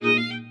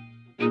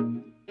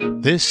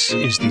This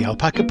is the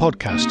Alpaca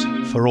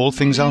Podcast for all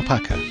things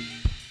alpaca.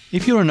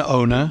 If you're an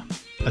owner,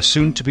 a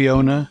soon-to-be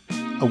owner,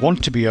 a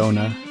want-to-be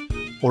owner,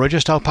 or are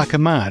just alpaca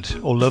mad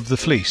or love the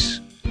fleece,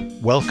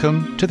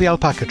 welcome to the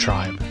Alpaca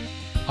Tribe.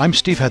 I'm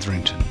Steve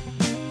Hetherington.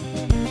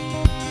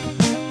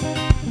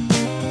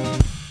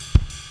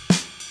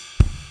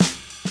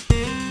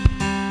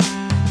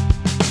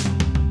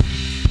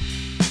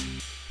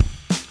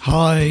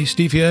 Hi,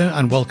 Steve here,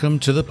 and welcome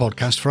to the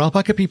podcast for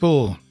alpaca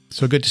people.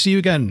 So good to see you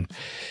again.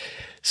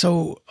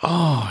 So,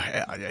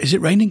 is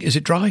it raining? Is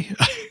it dry?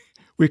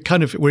 We're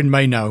in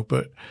May now,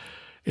 but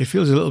it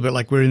feels a little bit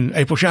like we're in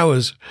April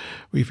showers.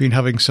 We've been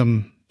having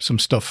some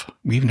stuff.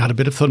 We even had a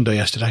bit of thunder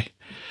yesterday,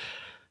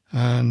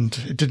 and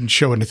it didn't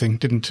show anything.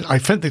 I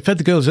fed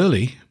the girls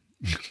early,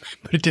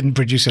 but it didn't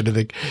produce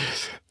anything.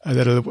 And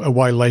then a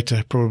while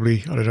later,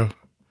 probably, I don't know,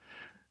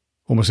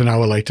 almost an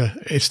hour later,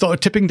 it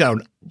started tipping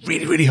down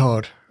really, really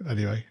hard.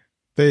 Anyway,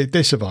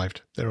 they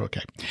survived. They're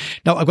okay.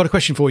 Now, I've got a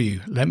question for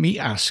you. Let me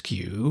ask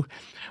you,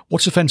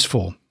 what's a fence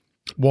for?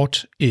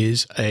 What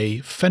is a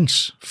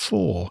fence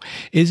for?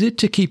 Is it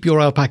to keep your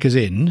alpacas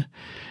in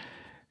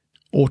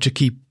or to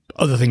keep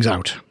other things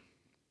out?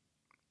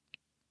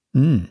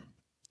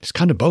 It's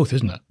kind of both,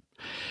 isn't it?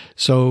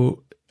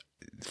 So,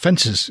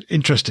 fences,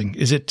 interesting.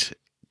 Is it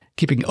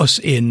keeping us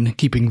in,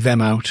 keeping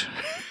them out?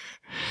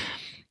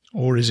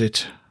 Or is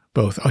it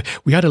both?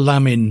 We had a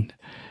lamb in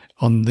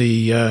on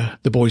the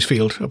boys'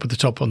 field up at the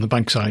top on the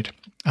bankside,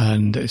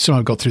 and it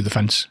somehow got through the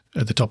fence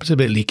at the top. It's a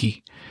bit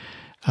leaky.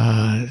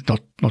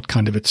 Not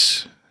kind of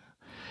it's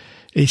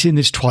in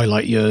its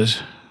twilight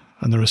years,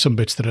 and there are some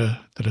bits that are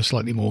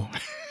slightly more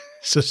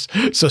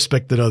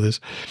suspect than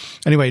others.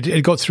 Anyway,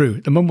 it got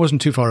through. The mum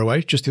wasn't too far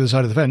away, just the other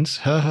side of the fence.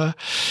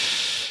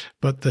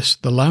 But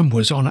the lamb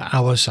was on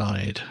our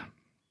side,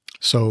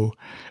 so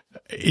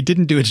it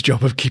didn't do its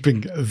job of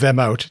keeping them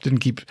out. It didn't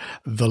keep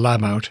the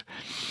lamb out.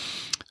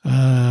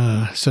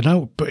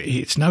 But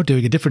it's now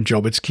doing a different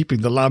job. It's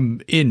keeping the lamb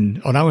in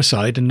on our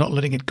side and not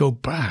letting it go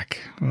back.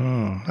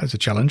 Oh, that's a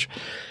challenge.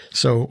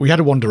 So we had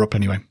to wander up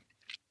anyway.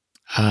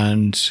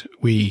 And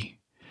we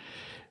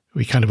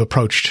kind of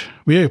approached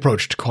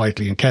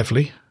quietly and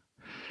carefully,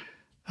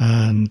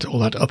 and all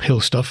that uphill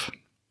stuff,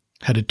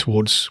 headed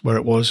towards where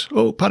it was.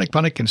 Oh,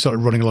 panic, and started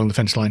running along the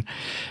fence line.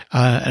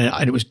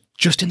 And it was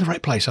just in the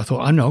right place. I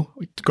thought, I know,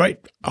 great,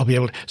 I'll be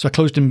able to. So I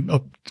closed him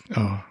up.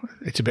 Oh,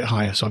 it's a bit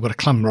higher, so I've got to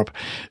clamber up.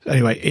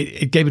 Anyway,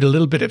 it gave it a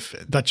little bit of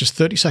that, just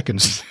 30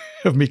 seconds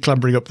of me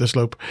clambering up the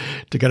slope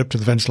to get up to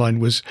the fence line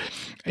was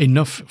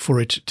enough for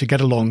it to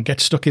get along, get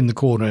stuck in the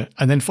corner,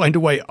 and then find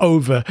a way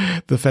over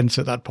the fence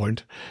at that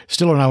point.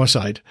 Still on our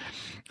side,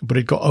 but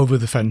it got over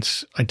the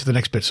fence into the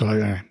next bit. So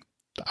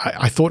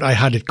I thought I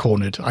had it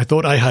cornered. I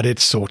thought I had it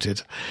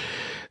sorted.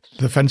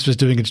 The fence was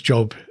doing its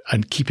job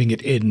and keeping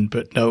it in,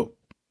 but no.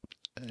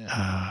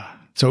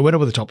 So it went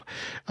over the top,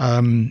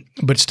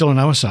 but it's still on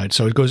our side.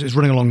 So it's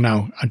running along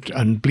now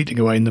and bleating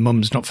away, and the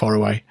mum's not far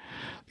away.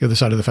 The other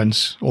side of the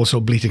fence also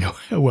bleating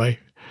away.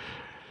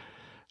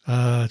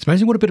 It's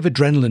amazing what a bit of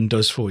adrenaline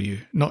does for you.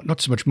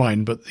 Not so much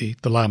mine, but the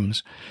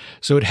lambs.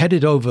 So it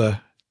headed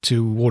over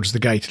towards the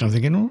gate, and I'm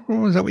thinking,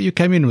 oh, is that what you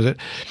came in, was it?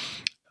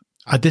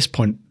 At this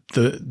point,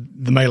 the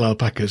male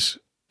alpacas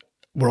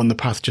were on the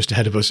path just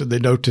ahead of us, and they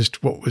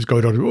noticed what was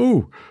going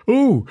on.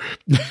 Ooh.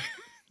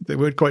 They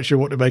weren't quite sure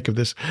what to make of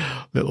this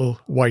little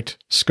white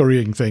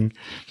scurrying thing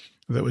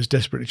that was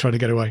desperately trying to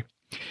get away.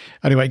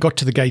 Anyway, it got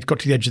to the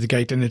edge of the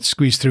gate, and it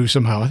squeezed through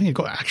somehow. I think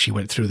it actually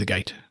went through the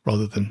gate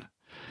rather than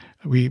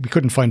we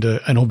couldn't find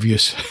an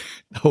obvious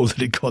hole that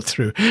it got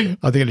through.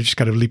 I think it just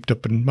kind of leaped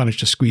up and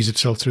managed to squeeze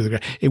itself through the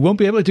gate. It won't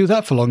be able to do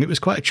that for long. It was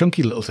quite a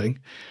chunky little thing,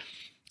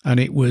 and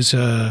it was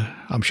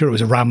I'm sure it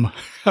was a ram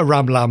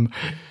lamb.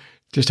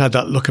 Just had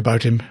that look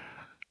about him.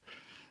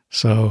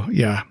 So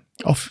yeah,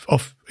 off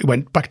it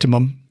went back to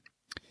mum.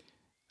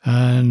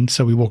 And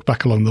so we walked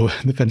back along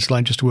the fence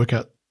line just to work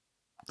out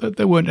that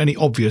there weren't any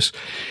obvious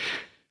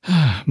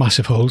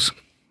massive holes.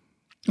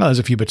 Well, there's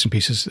a few bits and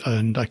pieces,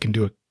 and I can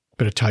do a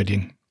bit of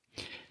tidying.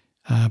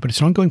 But it's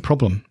an ongoing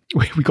problem.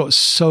 We got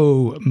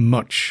so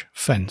much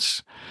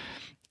fence,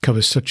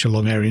 covers such a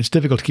long area. It's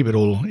difficult to keep it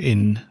all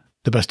in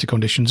the best of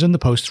conditions, and the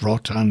posts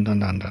rot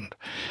and.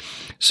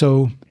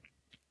 So,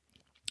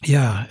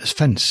 yeah, as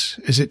fence,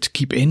 is it to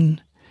keep in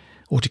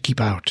or to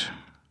keep out?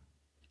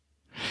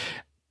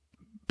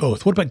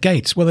 Both. What about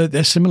gates? Well,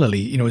 they're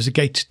similarly, is a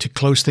gate to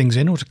close things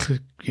in or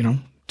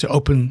to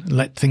open,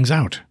 let things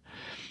out?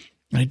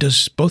 And it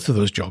does both of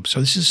those jobs. So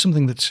this is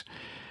something that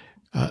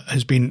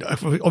has been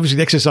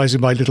obviously exercising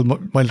my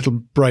little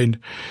brain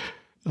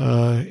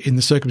in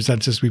the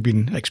circumstances we've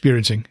been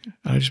experiencing.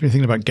 I've just been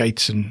thinking about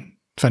gates and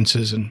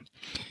fences and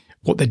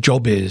what their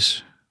job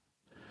is.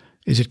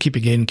 Is it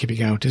keeping in,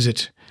 keeping out? Is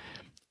it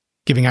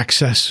giving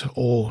access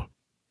or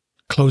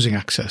closing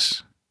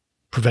access,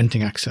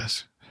 preventing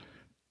access?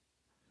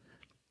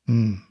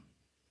 I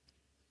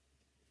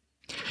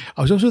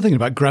was also thinking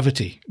about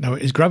gravity. Now,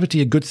 is gravity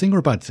a good thing or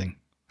a bad thing?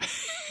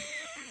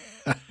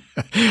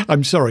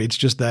 I'm sorry, it's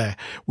just there.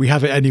 We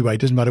have it anyway.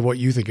 It doesn't matter what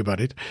you think about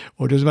it,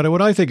 or it doesn't matter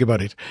what I think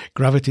about it.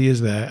 Gravity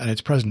is there and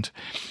it's present.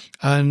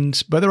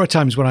 But there are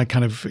times when I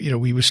kind of,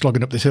 we were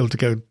slogging up this hill to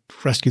go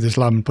rescue this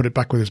lamb and put it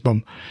back with its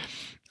mum.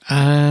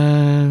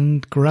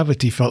 And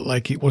gravity felt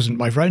like it wasn't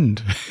my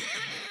friend.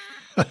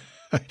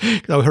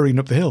 I was hurrying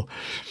up the hill.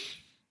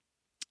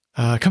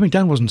 Coming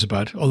down wasn't so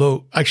bad,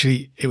 although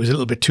actually it was a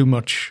little bit too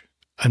much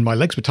and my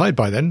legs were tired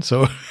by then.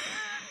 So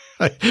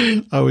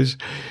I was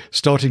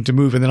starting to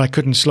move and then I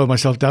couldn't slow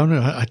myself down.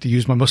 I had to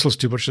use my muscles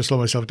too much to slow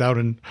myself down,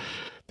 and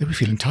they were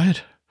feeling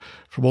tired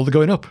from all the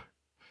going up.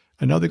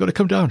 And now they've got to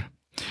come down.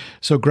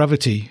 So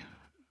gravity,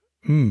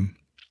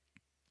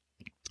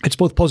 it's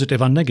both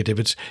positive and negative.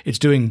 It's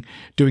doing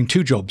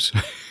two jobs.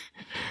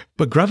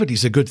 But gravity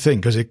is a good thing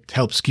because it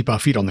helps keep our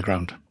feet on the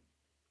ground.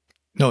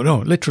 No,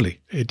 literally,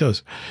 it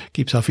does.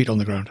 Keeps our feet on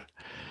the ground.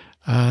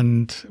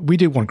 And we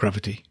do want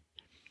gravity.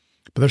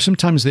 But there's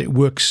sometimes that it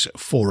works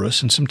for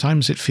us and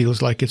sometimes it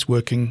feels like it's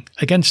working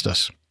against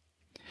us.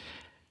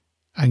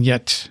 And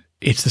yet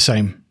it's the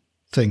same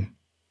thing.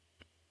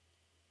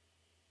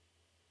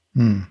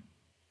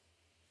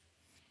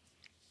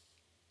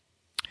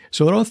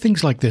 So there are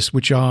things like this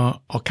which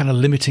are kind of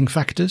limiting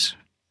factors.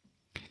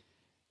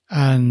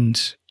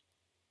 And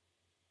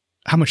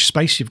how much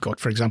space you've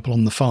got, for example,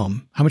 on the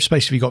farm. How much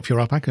space have you got for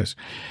your alpacas?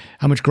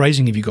 How much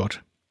grazing have you got?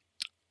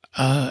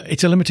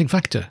 It's a limiting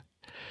factor.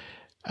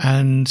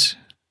 And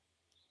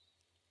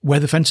where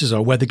the fences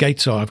are, where the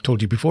gates are. I've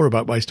told you before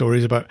about my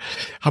stories about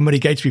how many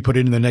gates we put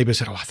in, and the neighbour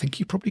said, I think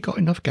you probably got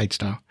enough gates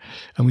now.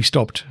 And we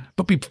stopped.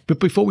 But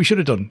before we should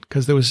have done,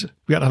 because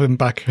we had to have him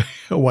back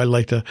a while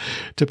later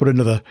to put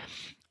another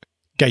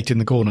gate in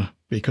the corner,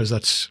 because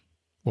that's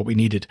what we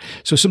needed.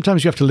 So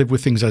sometimes you have to live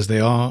with things as they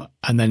are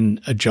and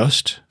then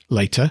adjust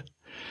later.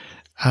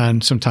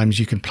 And sometimes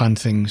you can plan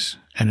things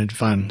in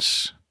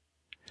advance.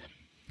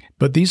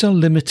 But these are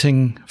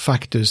limiting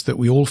factors that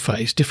we all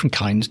face, different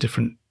kinds,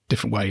 different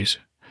ways.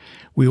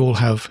 We all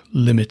have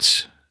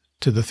limits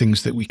to the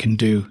things that we can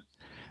do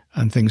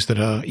and things that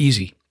are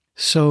easy.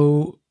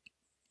 So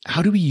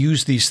how do we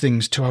use these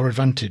things to our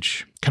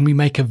advantage? Can we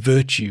make a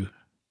virtue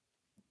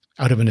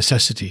out of a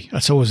necessity?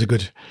 That's always a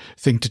good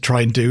thing to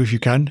try and do if you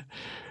can.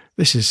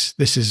 This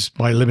is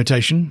my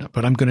limitation,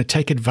 but I'm going to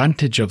take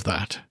advantage of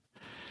that.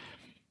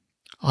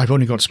 I've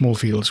only got small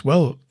fields.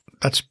 Well,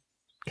 that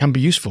can be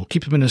useful.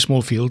 Keep them in a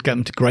small field, get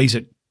them to graze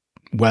it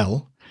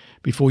well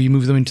before you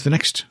move them into the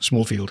next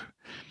small field.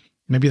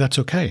 Maybe that's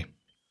okay.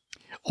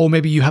 Or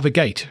maybe you have a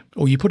gate,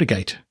 or you put a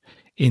gate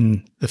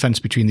in the fence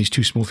between these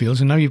two small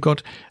fields, and now you've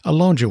got a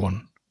larger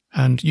one.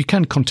 And you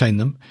can contain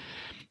them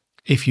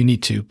if you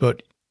need to,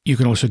 but you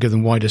can also give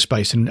them wider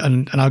space.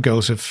 And our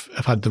girls have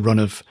had the run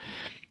of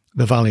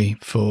the valley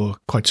for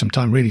quite some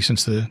time, really,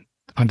 since the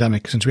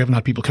pandemic. Since we haven't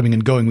had people coming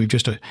and going, we've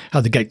just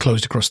had the gate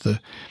closed across the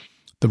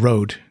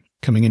road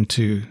coming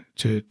into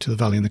to the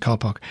valley in the car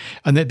park.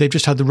 And they've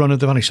just had the run of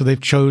the valley, so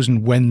they've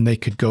chosen when they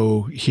could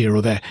go here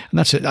or there. And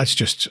that's it. That's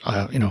just,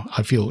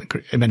 I feel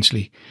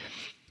immensely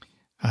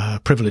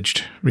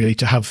privileged, really,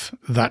 to have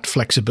that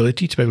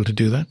flexibility to be able to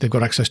do that. They've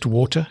got access to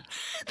water.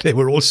 They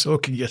were all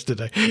soaking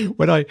yesterday.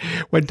 When I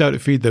went down to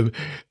feed them,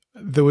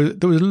 there was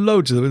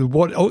loads of them.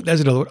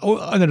 There's another one. Oh,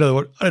 and another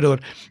one. And another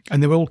one.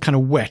 And they were all kind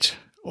of wet.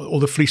 All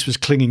the fleece was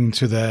clinging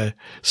to their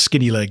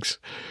skinny legs.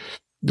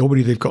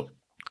 Normally they've got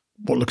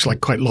what looks like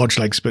quite large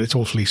legs, but it's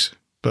all fleece.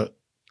 But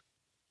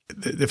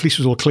the fleece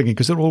was all clinging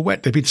because they're all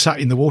wet. They've been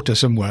sat in the water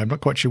somewhere. I'm not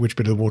quite sure which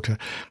bit of the water.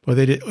 But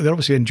they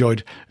obviously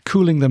enjoyed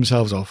cooling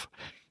themselves off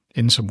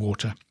in some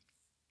water.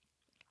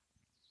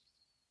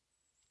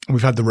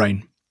 We've had the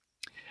rain.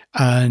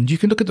 And you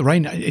can look at the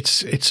rain.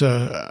 It's is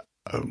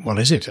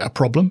it a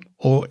problem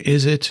or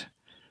is it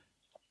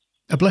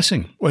a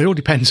blessing? Well, it all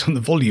depends on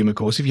the volume, of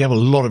course. If you have a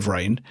lot of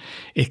rain,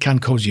 it can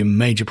cause you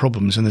major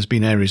problems. And there's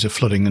been areas of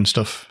flooding and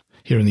stuff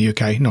here in the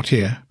UK, not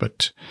here,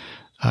 but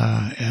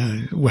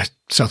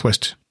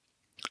southwest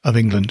of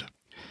England,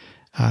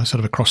 sort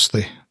of across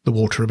the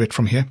water a bit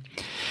from here.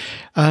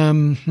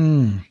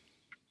 And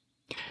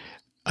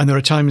there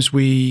are times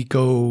we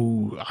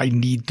go, I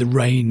need the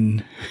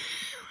rain.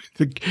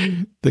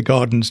 The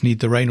gardens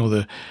need the rain,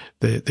 or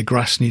the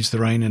grass needs the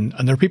rain. And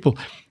there are people,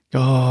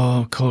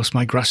 oh, of course,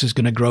 my grass is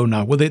going to grow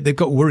now. Well, they've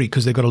got worried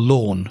because they've got a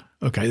lawn.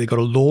 Okay, they've got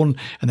a lawn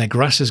and their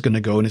grass is going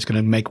to go and it's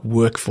going to make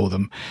work for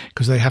them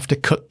because they have to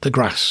cut the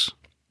grass,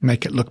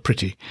 make it look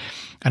pretty.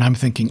 And I'm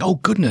thinking, oh,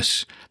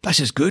 goodness, this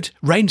is good.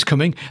 Rain's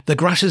coming. The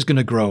grass is going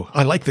to grow.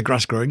 I like the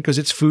grass growing because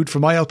it's food for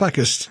my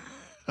alpacas.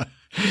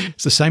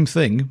 It's the same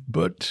thing,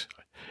 but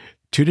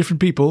two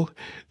different people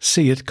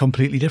see it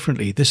completely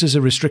differently. This is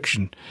a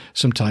restriction,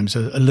 sometimes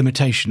a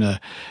limitation,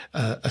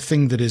 a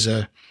thing that is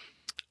a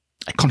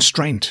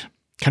constraint.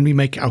 Can we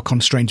make our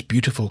constraints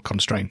beautiful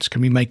constraints?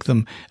 Can we make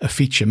them a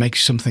feature, make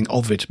something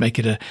of it, make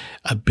it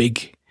a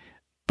big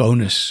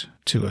bonus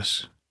to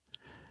us?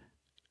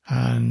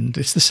 And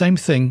it's the same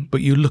thing,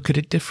 but you look at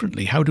it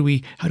differently. How do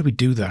we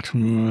do that?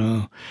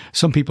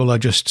 Some people are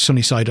just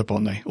sunny side up,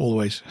 aren't they?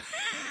 Always.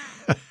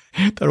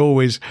 They're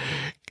always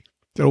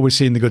They're always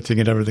seeing the good thing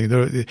in everything.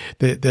 They're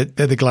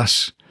the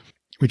glass.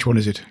 Which one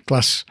is it?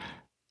 Glass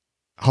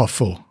half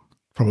full,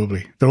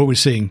 probably. They're always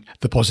seeing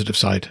the positive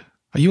side.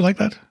 Are you like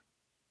that?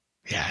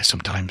 Yeah,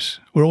 sometimes.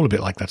 We're all a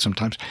bit like that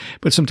sometimes.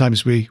 But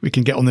sometimes we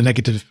can get on the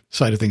negative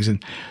side of things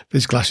and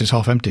this glass is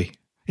half empty.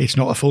 It's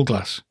not a full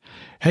glass.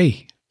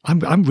 Hey,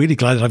 I'm really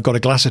glad that I've got a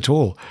glass at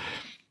all.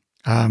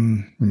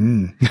 That's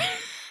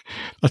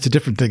a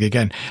different thing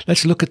again.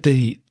 Let's look at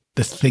the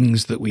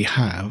things that we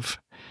have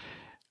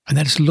and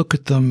let's look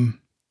at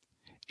them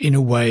in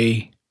a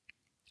way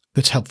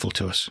that's helpful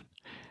to us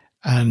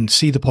and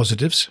see the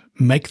positives,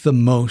 make the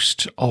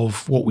most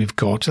of what we've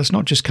got. That's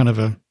not just kind of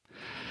a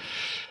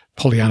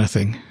Pollyanna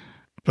thing,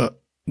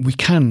 but we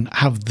can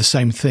have the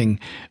same thing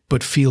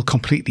but feel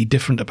completely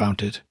different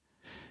about it.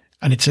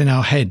 And it's in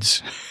our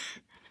heads,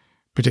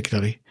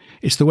 particularly.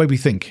 It's the way we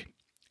think,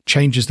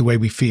 changes the way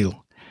we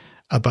feel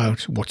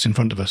about what's in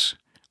front of us,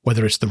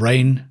 whether it's the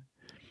rain,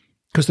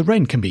 because the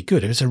rain can be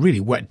good. If it's a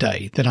really wet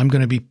day, then I'm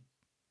going to be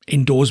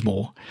indoors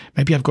more.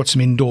 Maybe I've got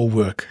some indoor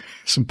work,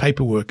 some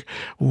paperwork.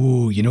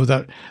 Oh, you know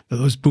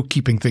those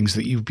bookkeeping things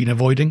that you've been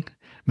avoiding?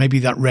 Maybe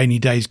that rainy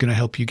day is going to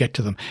help you get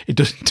to them. It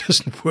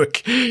doesn't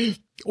work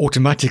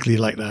automatically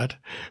like that.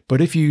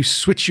 But if you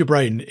switch your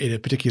brain in a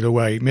particular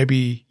way,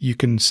 maybe you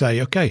can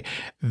say, okay,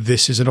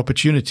 this is an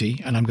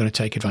opportunity and I'm going to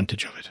take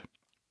advantage of it.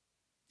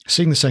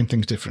 Seeing the same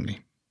things differently.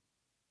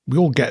 We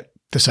all get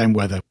the same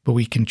weather, but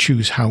we can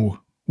choose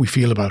how we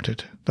feel about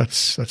it.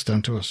 That's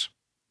down to us.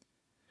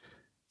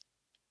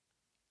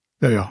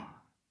 There we are.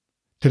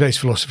 Today's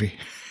philosophy.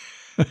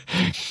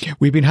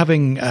 We've been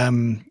having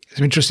some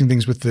interesting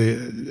things with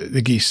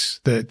the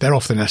geese. They're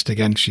off the nest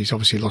again. She's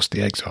obviously lost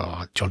the eggs.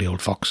 Oh, jolly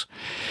old fox.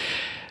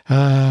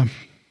 I'm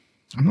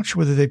not sure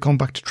whether they've gone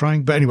back to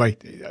trying, but anyway,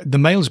 the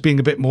male's being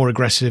a bit more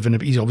aggressive and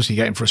he's obviously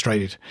getting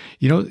frustrated.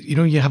 You know,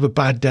 you have a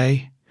bad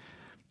day.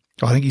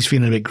 I think he's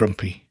feeling a bit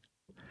grumpy,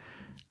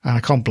 and I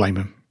can't blame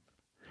him.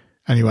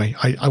 Anyway,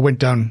 I went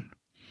down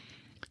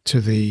to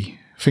the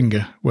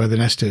finger where the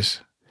nest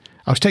is.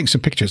 I was taking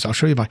some pictures. I'll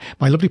show you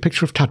my lovely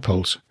picture of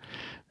tadpoles.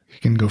 You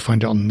can go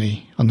find it on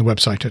the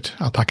website at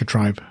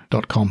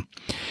alpacatribe.com.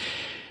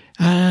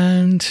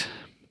 And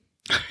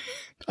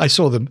I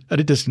saw them at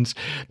a distance.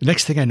 The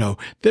next thing I know,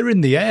 they're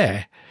in the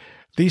air.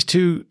 These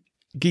two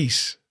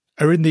geese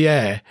are in the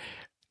air,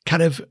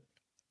 kind of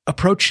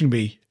approaching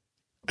me.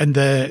 And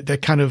they're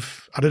kind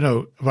of, I don't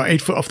know, about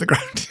 8 foot off the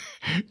ground,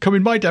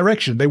 coming my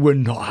direction. They were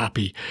not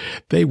happy.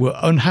 They were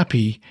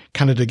unhappy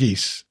Canada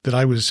geese that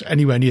I was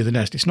anywhere near the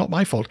nest. It's not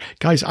my fault.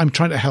 Guys, I'm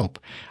trying to help.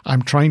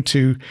 I'm trying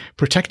to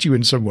protect you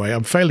in some way.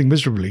 I'm failing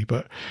miserably,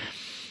 but...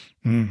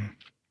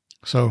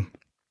 So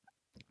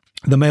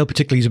the male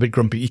particularly is a bit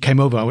grumpy. He came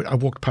over. I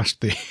walked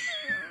past the...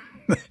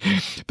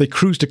 They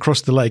cruised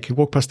across the lake,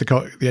 walked past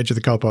the edge of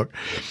the car park.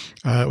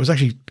 I was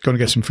actually going to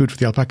get some food for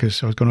the alpacas,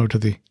 so I was going over to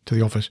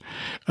the office,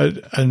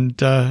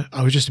 and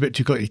I was just a bit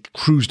too quick. He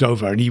cruised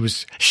over, and he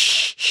was,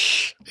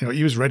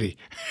 he was ready.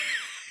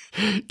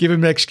 Give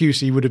him an excuse,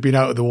 he would have been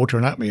out of the water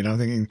and at me. And I'm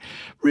thinking,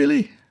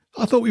 really?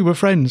 I thought we were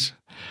friends.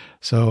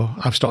 So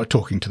I've started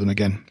talking to them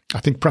again.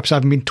 I think perhaps I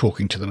haven't been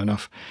talking to them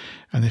enough,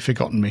 and they've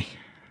forgotten me.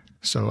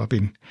 So I've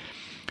been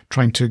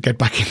trying to get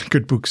back in the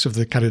good books of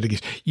the Canada geese.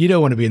 You don't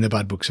want to be in the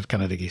bad books of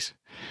Canada geese.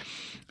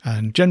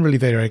 And generally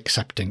they are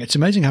accepting. It's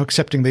amazing how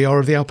accepting they are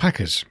of the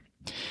alpacas.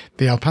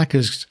 The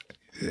alpacas,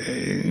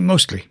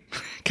 mostly.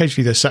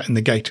 Occasionally they're sat in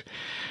the gate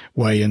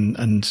way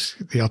and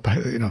the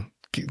alpaca,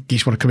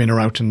 geese want to come in or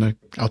out and the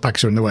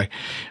alpacas are in the way.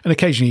 And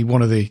occasionally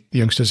one of the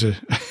youngsters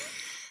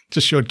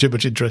just showed too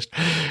much interest.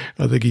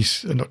 The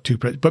geese are not too,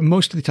 but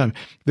most of the time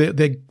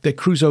they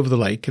cruise over the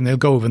lake and they'll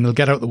go over and they'll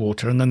get out the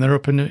water and then they're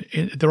up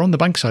they're on the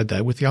bankside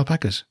there with the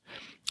alpacas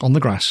on the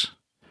grass,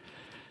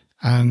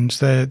 and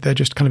they're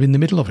just kind of in the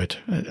middle of it,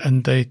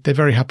 and they're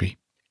very happy.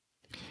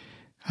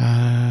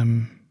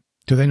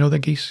 Do they know they're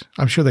geese?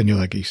 I'm sure they know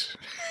they're geese.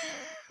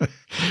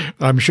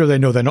 I'm sure they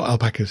know they're not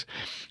alpacas,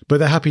 but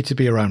they're happy to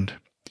be around.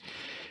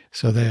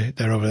 So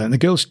they're over there. And the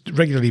girls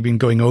regularly been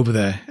going over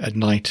there at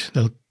night.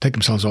 They'll take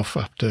themselves off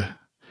after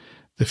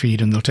the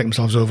feed and they'll take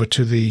themselves over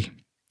to the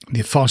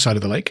far side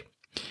of the lake.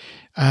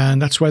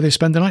 And that's where they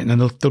spend the night. And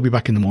then they'll be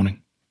back in the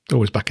morning. They're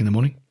always back in the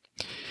morning,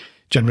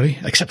 generally,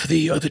 except for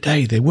the other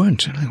day. They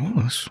weren't. And I think,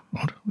 that's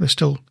odd. They're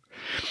still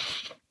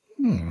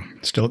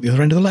at the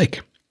other end of the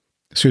lake.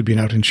 Sue'd been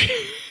out and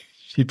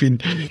she'd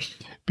been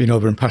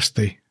over and past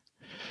the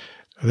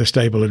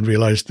stable and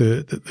realised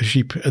the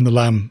sheep and the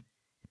lamb.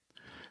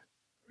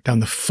 Down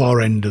the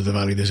far end of the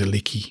valley, there's a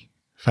leaky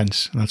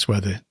fence, and that's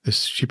where the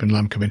sheep and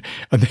lamb come in.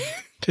 And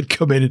they'd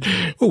come in and,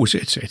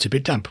 it's a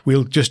bit damp.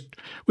 We'll just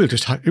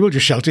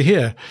shelter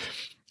here.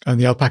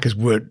 And the alpacas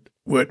weren't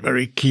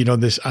very keen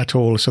on this at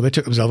all, so they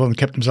took themselves on and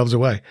kept themselves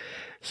away.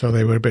 So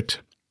they were a bit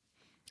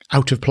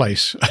out of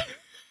place.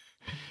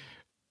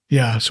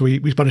 Yeah, so we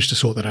managed to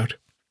sort that out.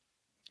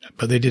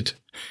 But they didn't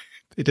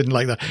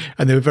like that.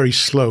 And they were very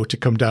slow to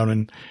come down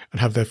and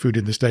have their food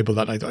in the stable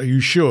that night. Are you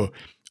sure?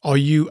 Are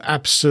you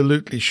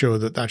absolutely sure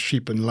that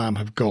sheep and lamb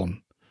have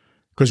gone?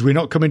 Because we're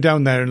not coming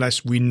down there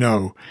unless we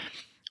know.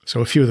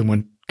 So a few of them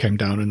went came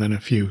down, and then a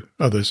few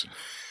others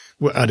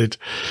were added.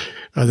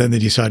 And then they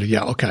decided,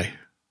 yeah, okay,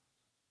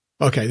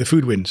 the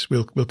food wins.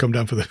 We'll come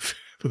down for the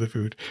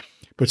food.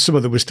 But some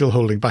of them were still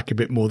holding back a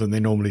bit more than they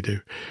normally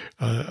do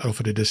off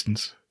at a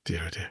distance.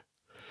 Dear, oh dear.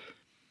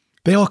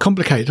 They are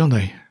complicated, aren't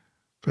they?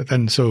 But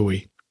then so are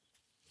we.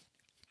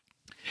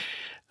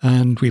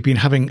 And we've been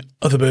having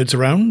other birds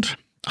around.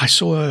 I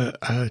saw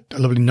a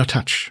lovely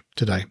nuthatch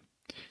today,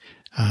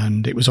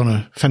 and it was on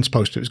a fence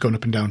post. It was going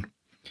up and down.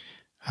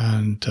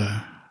 And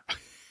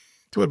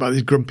what about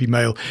this grumpy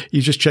male?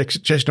 He's just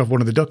chasing off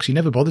one of the ducks. He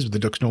never bothers with the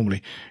ducks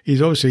normally.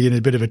 He's obviously in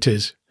a bit of a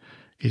tiz.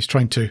 He's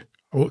trying to...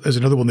 Oh, there's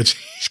another one that's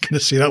he's going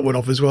to see that one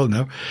off as well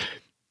now.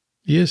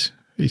 He is.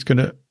 He's going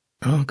to...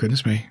 Oh,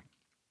 goodness me.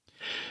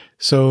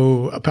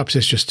 So perhaps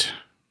it's just...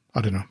 I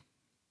don't know.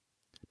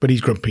 But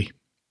he's grumpy.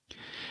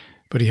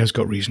 But he has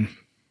got reason.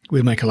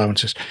 We'll make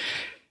allowances.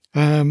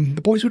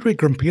 The boys were very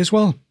grumpy as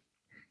well.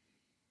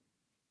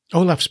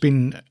 Olaf's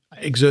been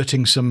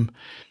exerting some...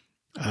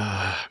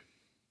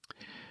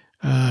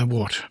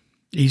 what?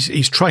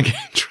 He's trying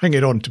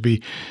it on to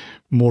be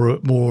more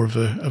of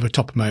a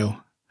top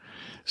male.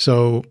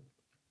 So...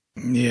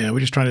 Yeah,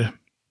 we're just trying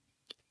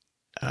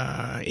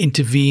to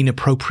intervene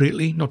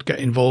appropriately, not get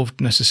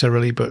involved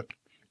necessarily, but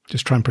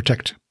just try and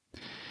protect.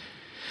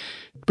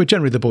 But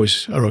generally, the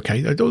boys are okay.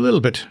 They're a little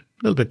bit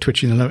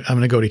twitchy and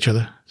having a go at each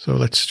other. So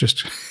let's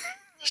just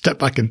step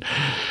back and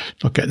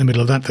not get in the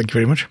middle of that. Thank you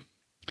very much.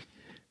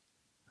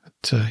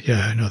 But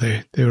yeah, no,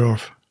 they were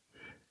off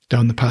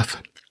down the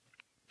path.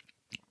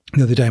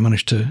 The other day, I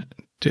managed to.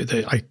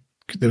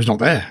 They was not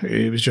there.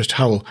 It was just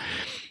Howl,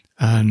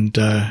 and.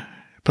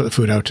 Put the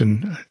food out,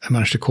 and I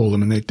managed to call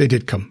them, and they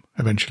did come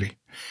eventually,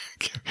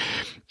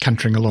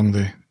 cantering along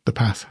the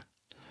path.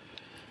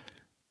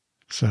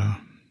 So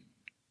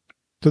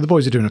the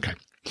boys are doing okay.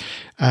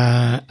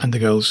 And the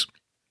girls,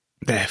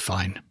 they're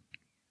fine.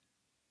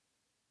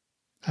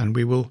 And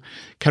we will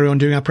carry on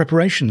doing our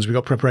preparations. We've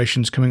got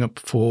preparations coming up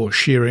for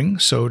shearing,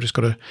 so just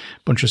got a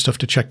bunch of stuff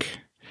to check,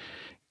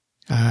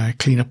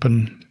 clean up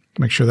and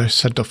make sure they're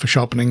sent off for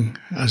sharpening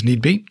as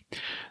need be.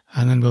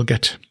 And then we'll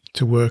get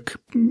to work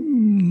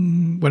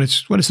when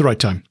it's the right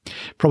time.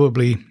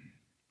 Probably,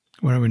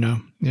 where are we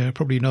now? Yeah,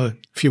 probably another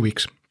few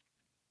weeks.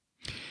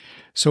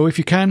 So if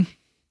you can,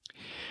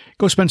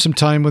 go spend some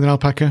time with an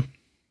alpaca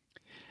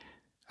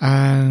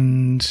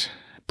and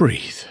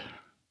breathe.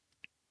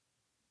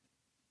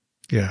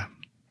 Yeah.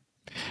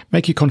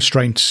 Make your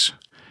constraints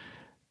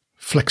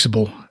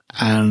flexible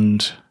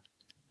and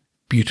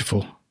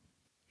beautiful.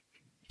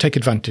 Take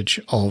advantage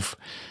of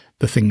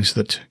the things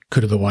that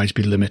could otherwise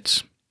be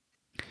limits.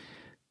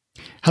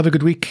 Have a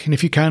good week, and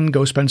if you can,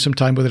 go spend some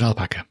time with an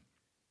alpaca.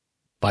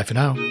 Bye for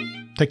now.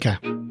 Take care.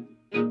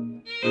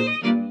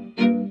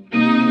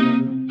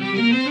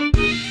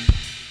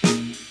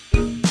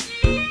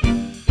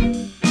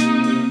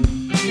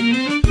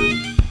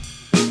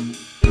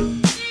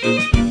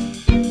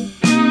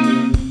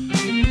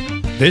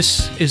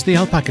 This is the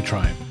Alpaca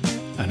Tribe,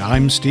 and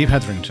I'm Steve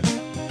Hetherington.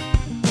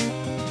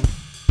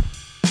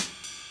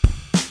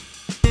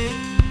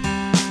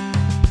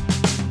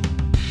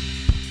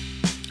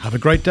 Have a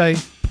great day.